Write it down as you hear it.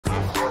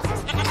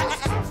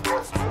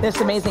This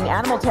amazing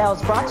animal tale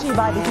is brought to you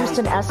by the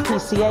Houston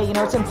SPCA. You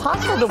know, it's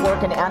impossible to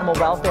work in animal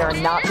welfare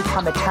and not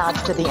become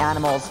attached to the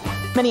animals.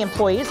 Many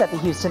employees at the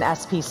Houston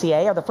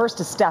SPCA are the first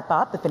to step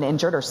up if an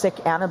injured or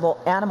sick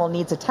animal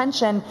needs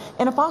attention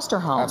in a foster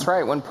home. That's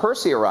right. When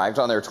Percy arrived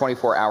on their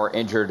 24-hour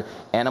injured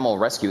animal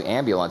rescue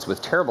ambulance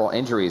with terrible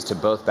injuries to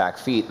both back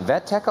feet,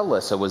 vet tech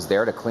Alyssa was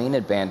there to clean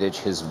and bandage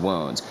his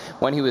wounds.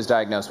 When he was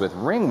diagnosed with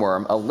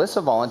ringworm,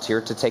 Alyssa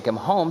volunteered to take him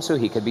home so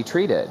he could be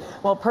treated.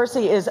 Well,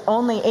 Percy is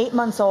only 8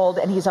 months old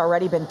and he's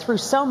already been through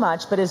so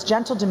much, but his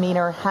gentle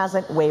demeanor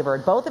hasn't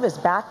wavered. Both of his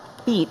back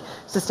feet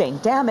sustained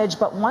damage,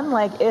 but one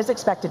leg is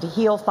expected to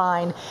heal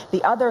fine.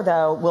 The other,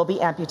 though, will be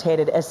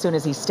amputated as soon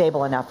as he's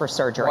stable enough for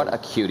surgery. What a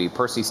cutie.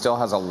 Percy still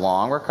has a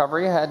long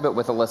recovery ahead, but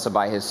with Alyssa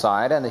by his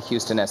side and the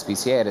Houston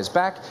SPCA at his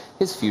back,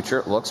 his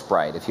future looks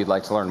bright. If you'd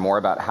like to learn more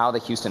about how the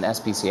Houston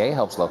SPCA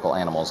helps local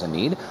animals in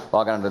need,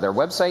 log on to their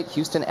website,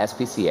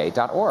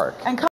 houstonspca.org.